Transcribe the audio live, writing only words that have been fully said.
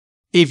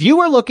If you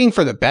are looking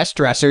for the best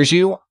dressers,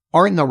 you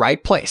are in the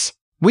right place.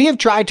 We have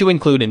tried to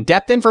include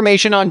in-depth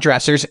information on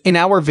dressers in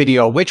our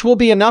video, which will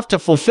be enough to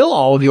fulfill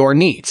all of your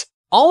needs.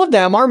 All of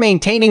them are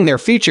maintaining their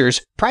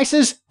features,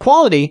 prices,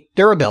 quality,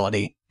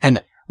 durability,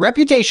 and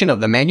reputation of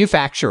the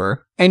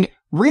manufacturer, and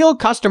real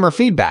customer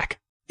feedback.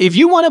 If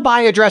you want to buy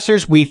a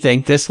dressers, we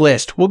think this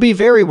list will be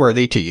very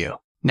worthy to you.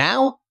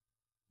 Now,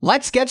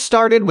 let's get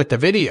started with the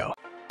video.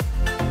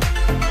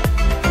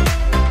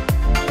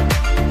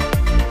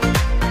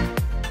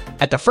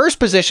 At the first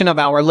position of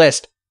our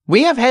list,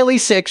 we have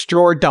Haley's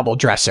 6-drawer double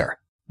dresser.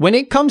 When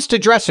it comes to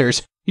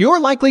dressers, you're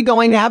likely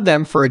going to have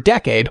them for a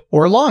decade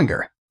or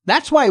longer.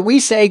 That's why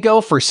we say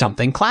go for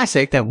something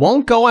classic that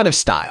won't go out of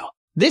style.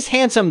 This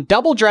handsome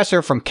double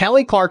dresser from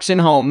Kelly Clarkson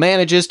Home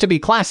manages to be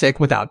classic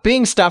without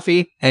being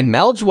stuffy and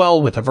melds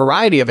well with a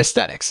variety of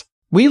aesthetics.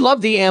 We love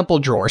the ample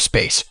drawer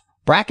space,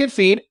 bracket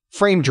feet,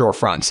 frame drawer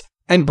fronts,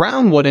 and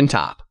brown wooden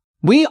top.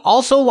 We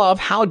also love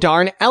how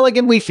darn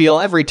elegant we feel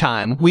every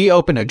time we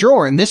open a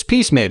drawer in this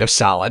piece made of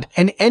solid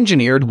and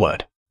engineered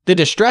wood. The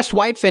distressed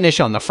white finish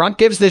on the front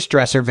gives this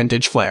dresser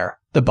vintage flair.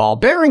 The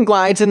ball-bearing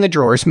glides in the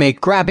drawers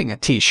make grabbing a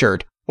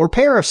t-shirt or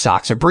pair of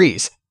socks a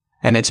breeze.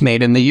 And it's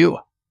made in the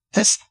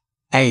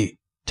USA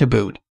to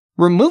boot.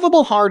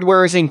 Removable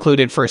hardware is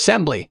included for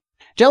assembly.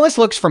 Jealous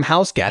looks from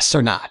house guests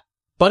are not,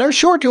 but are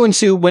sure to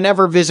ensue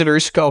whenever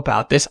visitors scope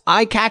out this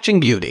eye-catching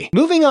beauty.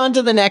 Moving on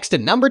to the next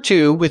at number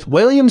 2 with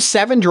Williams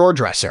 7-drawer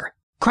dresser.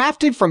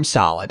 Crafted from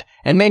solid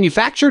and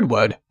manufactured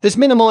wood, this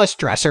minimalist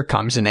dresser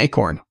comes in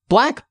acorn,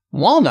 black,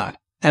 walnut,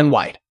 and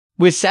white.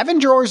 With 7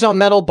 drawers on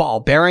metal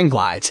ball-bearing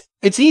glides,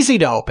 it's easy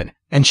to open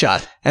and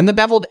shut, and the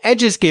beveled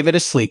edges give it a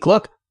sleek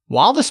look,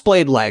 while the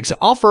splayed legs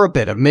offer a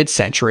bit of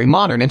mid-century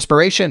modern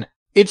inspiration.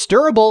 It's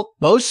durable,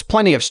 boasts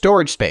plenty of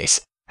storage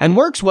space, and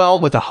works well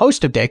with a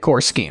host of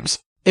decor schemes.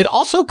 It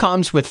also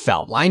comes with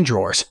felt-lined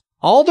drawers,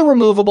 all the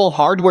removable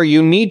hardware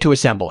you need to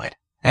assemble it,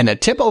 and a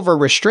tip-over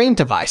restraint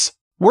device.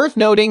 Worth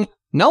noting,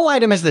 no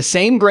item has the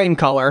same grain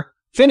color,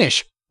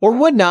 finish, or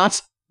wood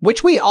knots,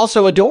 which we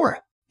also adore.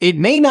 It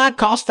may not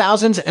cost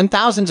thousands and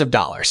thousands of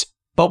dollars,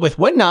 but with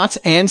wood knots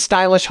and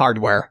stylish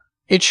hardware,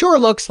 it sure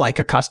looks like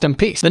a custom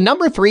piece. The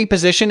number 3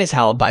 position is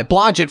held by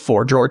Blodgett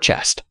 4-drawer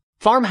chest.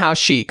 Farmhouse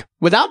chic,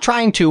 without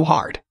trying too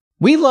hard.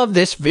 We love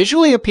this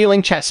visually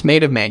appealing chest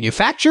made of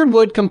manufactured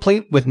wood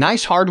complete with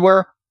nice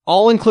hardware,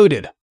 all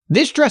included.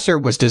 This dresser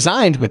was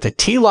designed with a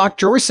T-lock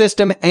drawer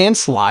system and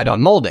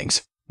slide-on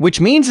moldings, which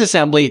means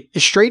assembly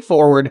is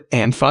straightforward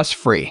and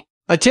fuss-free.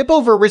 A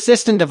tip-over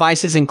resistant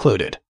device is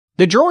included.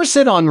 The drawers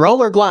sit on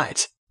roller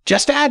glides.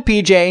 Just add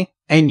PJ,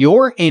 and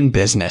you're in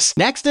business.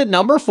 Next at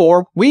number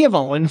 4, we have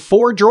Owen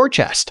 4-drawer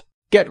chest.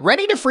 Get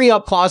ready to free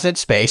up closet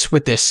space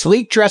with this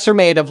sleek dresser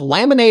made of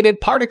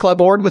laminated particle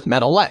board with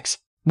metal legs.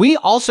 We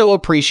also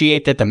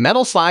appreciate that the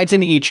metal slides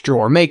in each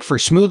drawer make for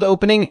smooth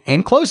opening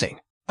and closing.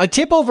 A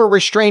tip-over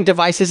restraint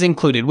device is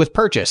included with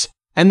purchase,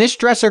 and this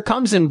dresser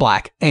comes in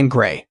black and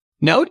gray.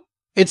 Note,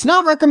 it's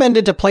not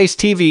recommended to place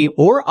TV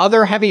or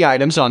other heavy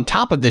items on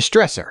top of this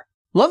dresser.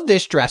 Love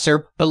this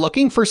dresser, but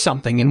looking for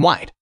something in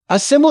white. A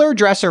similar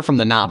dresser from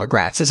the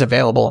Novogratz is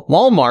available at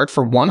Walmart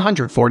for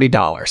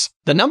 $140.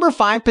 The number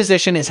 5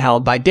 position is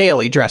held by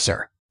Daley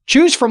dresser.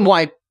 Choose from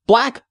white,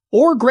 black,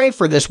 or gray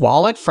for this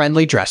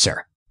wallet-friendly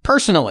dresser.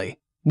 Personally,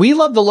 we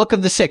love the look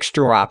of the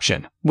 6-drawer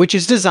option, which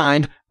is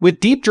designed with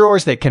deep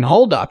drawers that can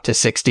hold up to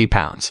 60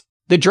 pounds.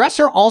 The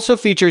dresser also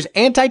features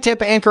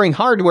anti-tip anchoring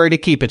hardware to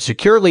keep it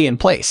securely in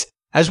place,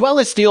 as well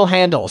as steel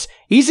handles,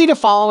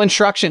 easy-to-follow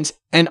instructions,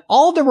 and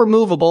all the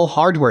removable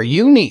hardware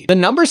you need. The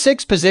number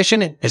 6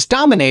 position is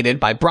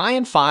dominated by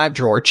Bryant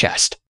 5-drawer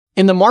chest.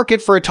 In the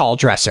market for a tall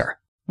dresser,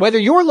 whether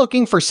you're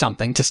looking for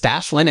something to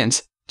stash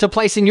linens, to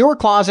place in your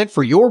closet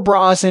for your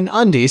bras and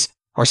undies,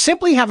 or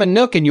simply have a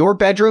nook in your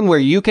bedroom where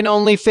you can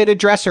only fit a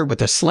dresser with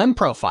a slim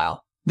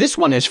profile, this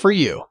one is for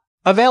you.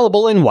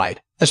 Available in white,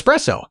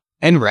 espresso,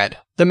 and red,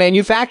 the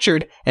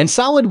manufactured and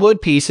solid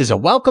wood piece is a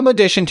welcome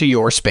addition to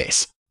your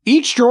space.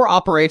 Each drawer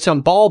operates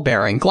on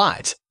ball-bearing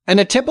glides, and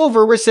a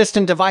tip-over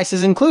resistant device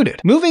is included.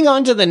 Moving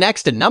on to the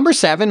next at number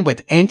 7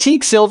 with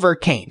Antique Silver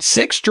Cane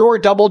 6-drawer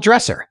double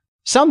dresser.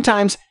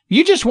 Sometimes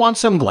you just want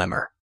some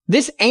glimmer.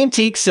 This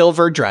antique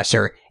silver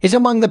dresser is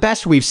among the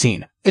best we've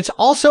seen. It's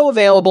also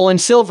available in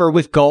silver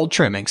with gold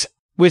trimmings.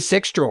 With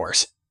 6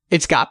 drawers,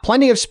 it's got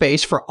plenty of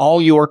space for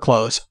all your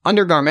clothes,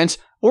 undergarments,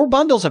 or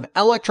bundles of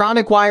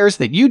electronic wires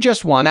that you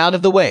just want out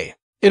of the way.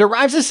 It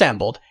arrives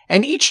assembled,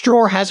 and each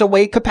drawer has a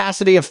weight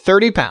capacity of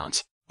 30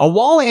 pounds. A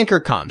wall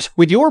anchor comes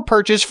with your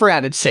purchase for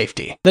added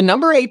safety. The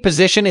number 8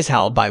 position is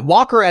held by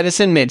Walker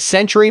Edison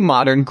mid-century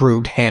modern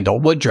grooved handle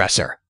wood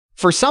dresser.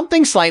 For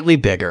something slightly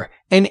bigger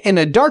and in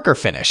a darker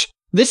finish,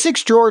 this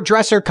 6-drawer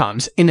dresser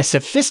comes in a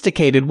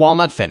sophisticated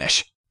walnut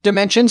finish.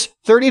 Dimensions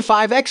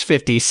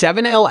 35x50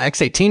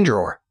 7LX18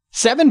 drawer,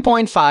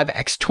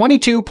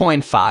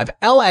 7.5x22.5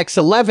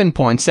 LX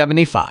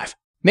 11.75.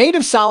 Made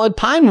of solid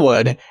pine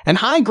wood and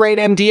high-grade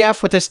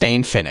MDF with a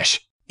stained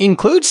finish.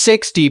 Includes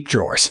 6 deep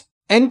drawers.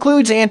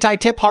 Includes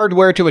anti-tip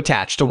hardware to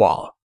attach to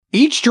wall.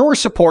 Each drawer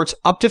supports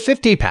up to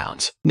 50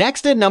 pounds.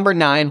 Next at number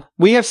 9,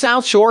 we have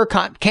South Shore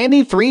Cotton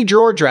Candy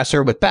 3-drawer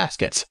dresser with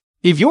baskets.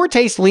 If your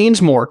taste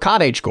leans more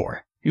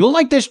cottagecore, you'll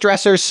like this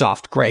dresser's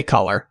soft gray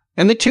color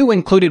and the 2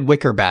 included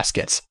wicker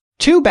baskets.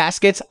 2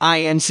 baskets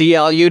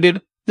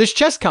included. This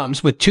chest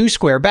comes with 2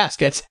 square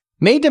baskets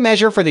made to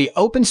measure for the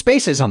open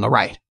spaces on the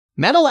right.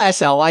 Metal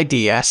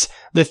slides.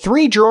 The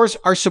 3 drawers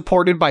are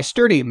supported by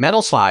sturdy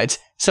metal slides,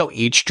 so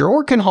each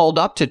drawer can hold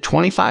up to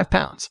 25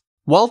 pounds.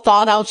 Well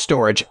thought out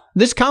storage.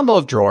 This combo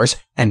of drawers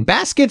and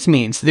baskets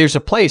means there's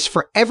a place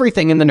for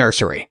everything in the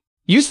nursery.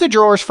 Use the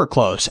drawers for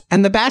clothes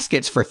and the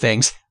baskets for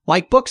things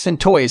like books and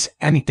toys,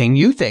 anything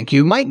you think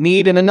you might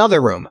need in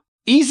another room.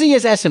 Easy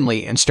as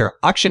assembly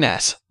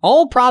instructions.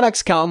 All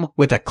products come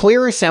with a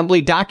clear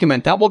assembly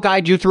document that will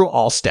guide you through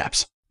all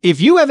steps.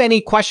 If you have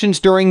any questions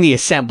during the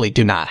assembly,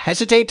 do not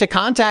hesitate to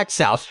contact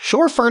South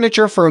Shore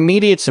Furniture for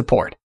immediate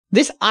support.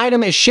 This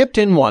item is shipped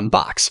in 1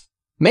 box.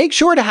 Make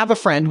sure to have a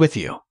friend with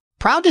you.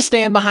 Proud to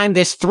stand behind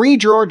this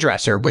 3-drawer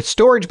dresser with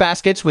storage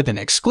baskets with an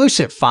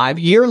exclusive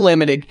 5-year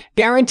limited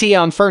guarantee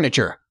on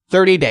furniture,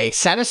 30-day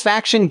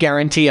satisfaction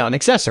guarantee on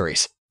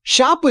accessories.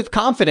 Shop with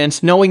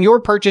confidence knowing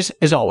your purchase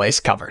is always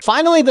covered.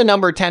 Finally, the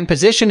number 10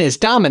 position is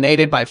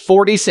dominated by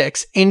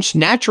 46-inch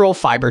natural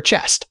fiber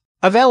chest.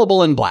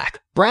 Available in black,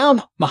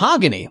 brown,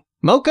 mahogany,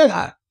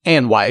 mocha,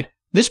 and white,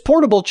 this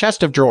portable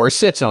chest of drawers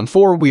sits on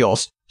 4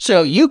 wheels,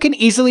 so you can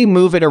easily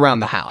move it around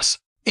the house.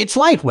 It's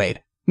lightweight,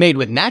 made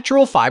with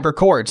natural fiber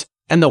cords,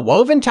 and the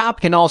woven top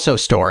can also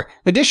store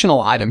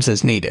additional items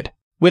as needed.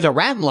 With a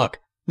rattan look,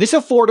 this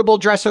affordable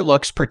dresser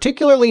looks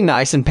particularly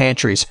nice in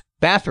pantries,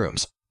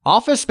 bathrooms,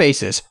 office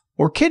spaces,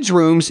 or kids'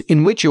 rooms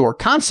in which you are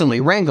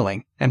constantly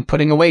wrangling and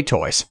putting away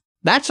toys.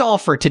 That's all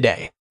for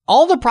today.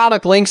 All the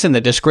product links in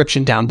the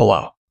description down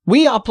below.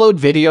 We upload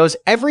videos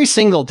every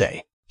single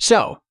day,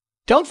 so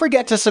don't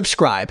forget to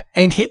subscribe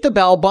and hit the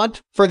bell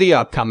button for the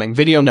upcoming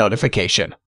video notification.